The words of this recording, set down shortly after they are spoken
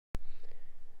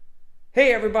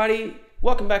Hey everybody,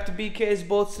 welcome back to BK's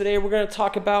Bullets. Today we're going to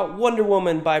talk about Wonder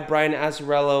Woman by Brian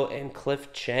Azzarello and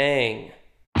Cliff Chiang.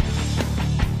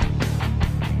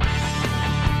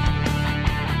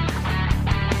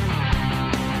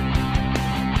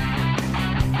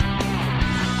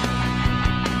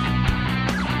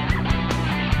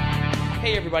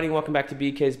 Hey everybody, welcome back to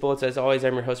BK's Bullets. As always,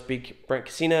 I'm your host, Brent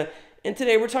Casina, and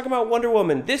today we're talking about Wonder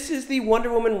Woman. This is the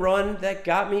Wonder Woman run that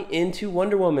got me into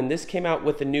Wonder Woman. This came out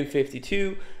with the new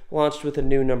 52, launched with a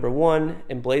new #1,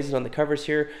 emblazoned on the covers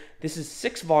here. This is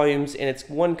 6 volumes, and it's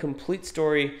one complete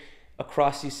story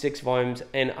across these 6 volumes,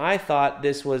 and I thought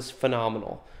this was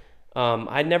phenomenal.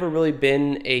 I'd never really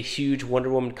been a huge Wonder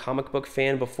Woman comic book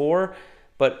fan before,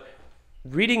 but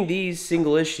reading these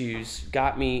single issues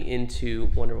got me into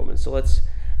Wonder Woman. So let's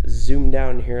zoom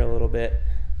down here a little bit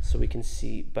so we can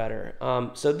see better.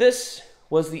 So this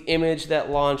was the image that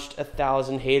launched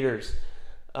 1,000 haters.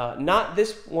 Not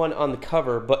this one on the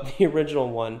cover, but the original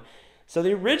one. So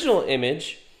the original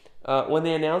image, when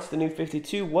they announced the new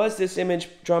 52, was this image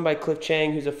drawn by Cliff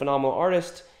Chiang, who's a phenomenal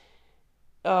artist.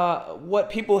 What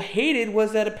people hated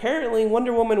was that apparently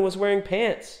Wonder Woman was wearing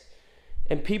pants.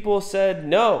 And people said,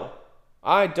 no,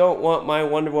 I don't want my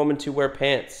Wonder Woman to wear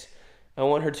pants. I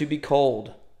want her to be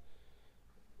cold.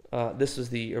 This was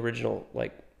the original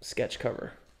sketch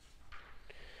cover.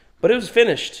 But it was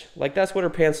finished. That's what her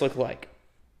pants look like.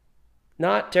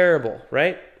 Not terrible,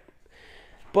 right?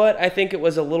 But I think it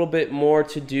was a little bit more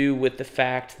to do with the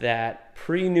fact that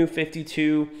pre-New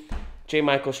 52, J.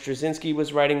 Michael Straczynski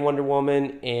was writing Wonder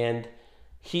Woman, and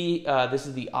this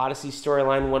is the Odyssey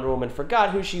storyline. Wonder Woman forgot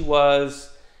who she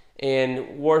was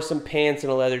and wore some pants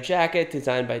and a leather jacket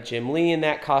designed by Jim Lee, and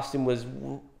that costume was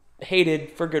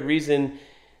hated for good reason,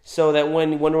 so that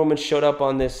when Wonder Woman showed up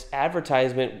on this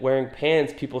advertisement wearing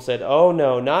pants, people said, oh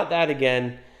no, not that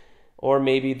again. Or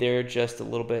maybe they're just a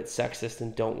little bit sexist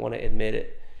and don't want to admit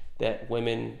it, that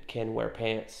women can wear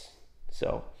pants.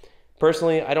 So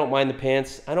personally, I don't mind the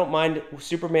pants. I don't mind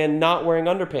Superman not wearing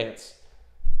underpants.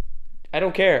 I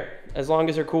don't care, as long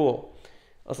as they're cool.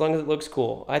 As long as it looks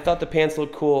cool. I thought the pants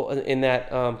looked cool in that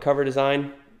cover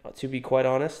design, to be quite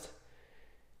honest.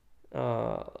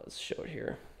 Let's show it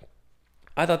here.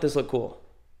 I thought this looked cool.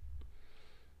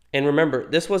 And remember,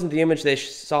 this wasn't the image they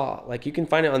saw. You can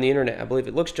find it on the internet. I believe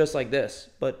it looks just like this,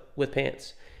 but with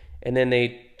pants. And then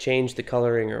they changed the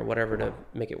coloring or whatever to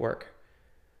make it work.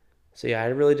 So yeah, I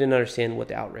really didn't understand what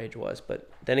the outrage was. But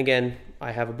then again,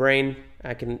 I have a brain.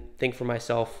 I can think for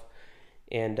myself.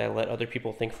 And I let other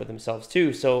people think for themselves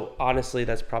too. So honestly,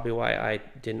 that's probably why I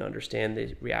didn't understand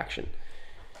the reaction.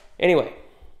 Anyway,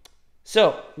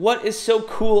 so what is so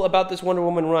cool about this Wonder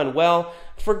Woman run? Well,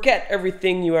 forget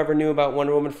everything you ever knew about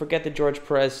Wonder Woman. Forget the George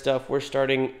Perez stuff. We're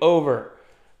starting over,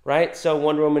 right? So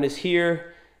Wonder Woman is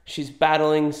here. She's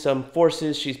battling some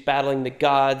forces. She's battling the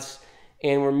gods.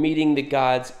 And we're meeting the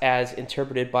gods as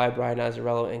interpreted by Brian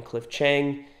Azzarello and Cliff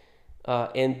Chiang.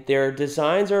 And their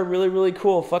designs are really, really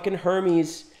cool. Fucking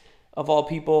Hermes, of all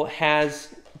people,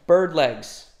 has bird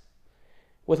legs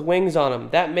with wings on him.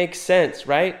 That makes sense,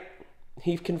 right?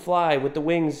 He can fly with the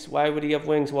wings. Why would he have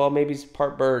wings? Well, maybe he's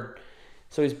part bird,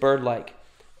 so he's bird-like.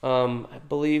 I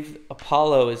believe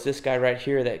Apollo is this guy right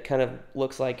here that kind of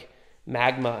looks like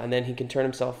magma, and then he can turn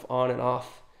himself on and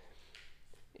off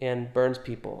and burns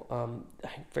people. I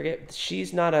forget.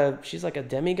 She's like a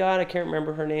demigod. I can't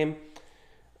remember her name.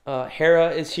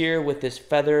 Hera is here with this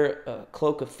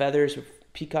cloak of feathers,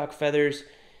 with peacock feathers.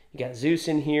 You got Zeus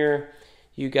in here.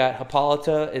 You got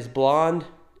Hippolyta is blonde,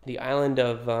 the island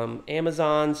of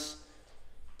Amazons.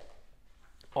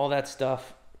 All that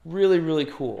stuff. Really, really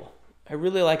cool. I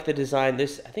really like the design. I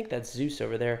think that's Zeus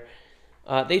over there.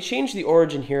 They changed the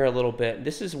origin here a little bit.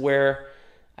 This is where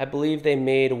I believe they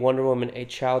made Wonder Woman a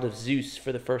child of Zeus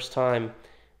for the first time,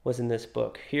 was in this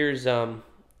book. Here's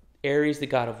Ares, the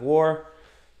god of war.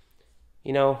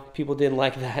 You know, people didn't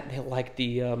like that. They liked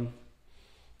the,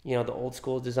 the old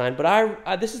school design.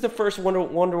 But this is the first Wonder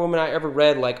Woman I ever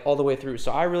read all the way through.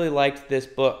 So I really liked this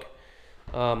book.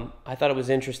 I thought it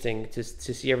was interesting to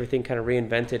see everything kind of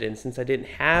reinvented. And since I didn't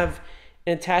have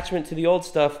an attachment to the old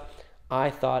stuff,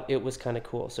 I thought it was kind of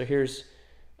cool. So here's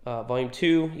Volume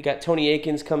 2. You got Tony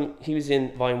Akins come. He was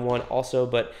in Volume 1 also,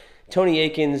 but Tony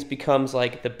Akins becomes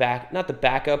not the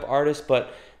backup artist,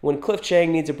 but when Cliff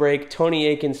Chiang needs a break, Tony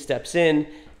Akins steps in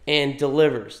and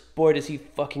delivers. Boy, does he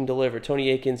fucking deliver. Tony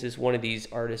Akins is one of these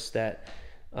artists that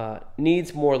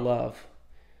needs more love.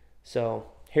 So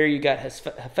here you got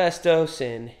Hephaestus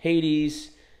and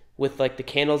Hades with the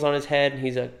candles on his head.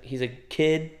 He's a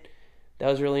kid. That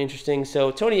was really interesting.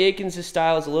 So Tony Akins'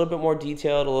 style is a little bit more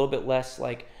detailed, a little bit less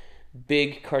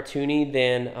big cartoony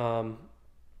than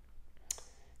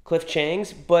Cliff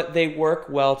Chang's, but they work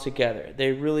well together.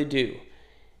 They really do.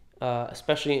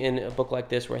 Especially in a book like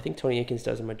this, where I think Tony Akins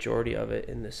does a majority of it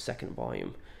in this second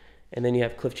volume. And then you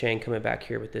have Cliff Chang coming back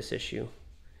here with this issue.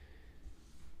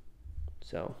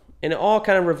 So, and it all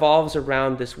kind of revolves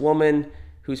around this woman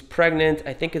who's pregnant.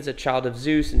 I think it's a child of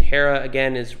Zeus, and Hera,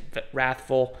 again, is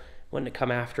wrathful, wanting to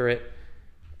come after it.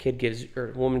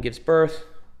 Woman gives birth,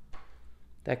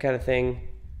 that kind of thing.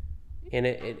 And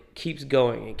it keeps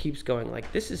going. It keeps going.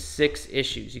 Like, this is 6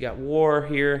 issues. You got war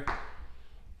here.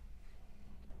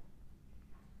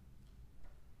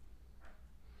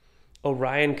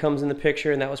 Orion comes in the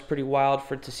picture, and that was pretty wild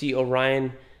to see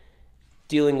Orion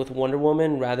dealing with Wonder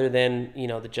Woman rather than,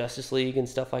 the Justice League and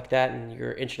stuff like that, and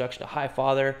your introduction to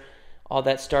Highfather. All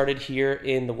that started here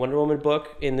in the Wonder Woman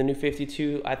book in the New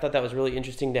 52. I thought that was really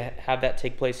interesting to have that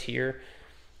take place here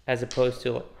as opposed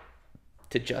to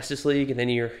Justice League, and then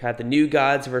you had the new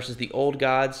gods versus the old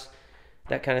gods,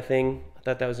 that kind of thing. I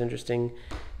thought that was interesting.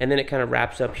 And then it kind of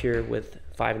wraps up here with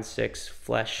 5 and 6,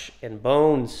 Flesh and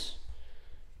Bones.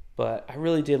 But I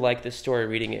really did like this story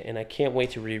reading it, and I can't wait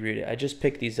to reread it. I just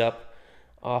picked these up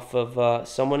off of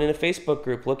someone in a Facebook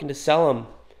group looking to sell them.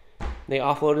 They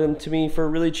offloaded them to me for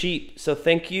really cheap, so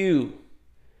thank you.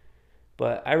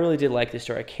 But I really did like this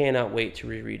story. I cannot wait to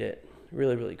reread it.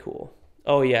 Really, really cool.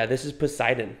 Oh yeah, this is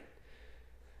Poseidon.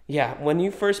 Yeah, when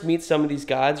you first meet some of these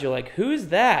gods, you're like, who is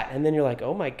that? And then you're like,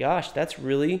 oh my gosh, that's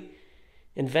really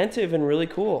inventive and really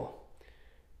cool.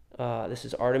 This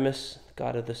is Artemis,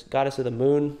 goddess of the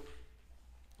moon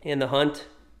and the hunt,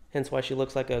 hence why she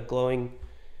looks like a glowing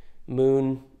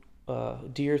moon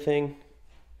deer thing.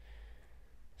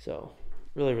 So,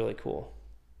 really, really cool.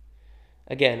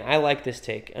 Again, I like this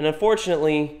take. And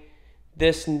unfortunately,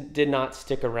 this did not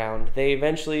stick around. They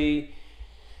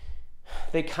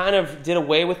kind of did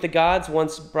away with the gods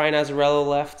once Brian Azzarello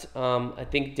left. I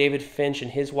think David Finch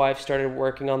and his wife started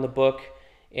working on the book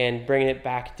and bringing it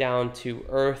back down to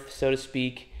earth, so to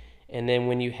speak. And then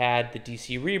when you had the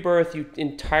DC Rebirth, you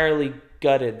entirely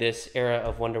gutted this era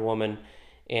of Wonder Woman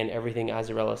and everything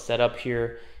Azzarello set up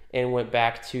here and went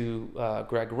back to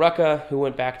Greg Rucka, who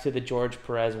went back to the George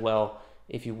Perez well,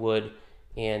 if you would.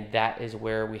 And that is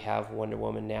where we have Wonder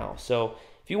Woman now. So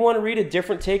if you want to read a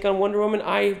different take on Wonder Woman,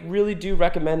 I really do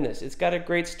recommend this. It's got a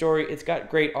great story. It's got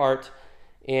great art.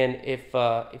 And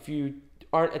if you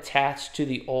aren't attached to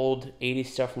the old 80s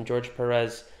stuff from George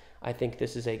Perez, I think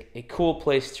this is a cool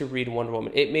place to read Wonder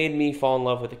Woman. It made me fall in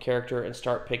love with the character and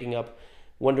start picking up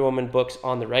Wonder Woman books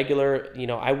on the regular.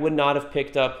 I would not have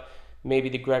picked up maybe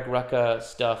the Greg Rucka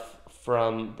stuff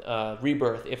from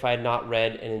Rebirth if I had not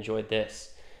read and enjoyed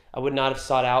this. I would not have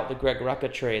sought out the Greg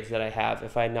Rucka trades that I have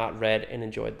if I had not read and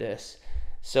enjoyed this.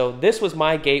 So this was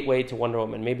my gateway to Wonder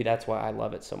Woman. Maybe that's why I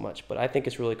love it so much. But I think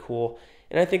it's really cool.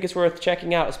 And I think it's worth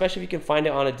checking out, especially if you can find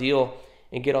it on a deal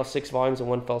and get all 6 volumes in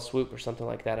one fell swoop or something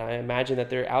like that. I imagine that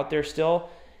they're out there still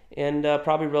and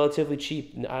probably relatively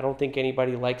cheap. I don't think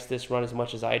anybody likes this run as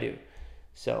much as I do.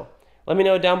 So let me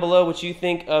know down below what you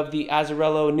think of the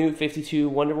Azzarello New 52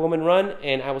 Wonder Woman run,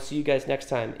 and I will see you guys next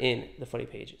time in the Funny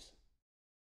Pages.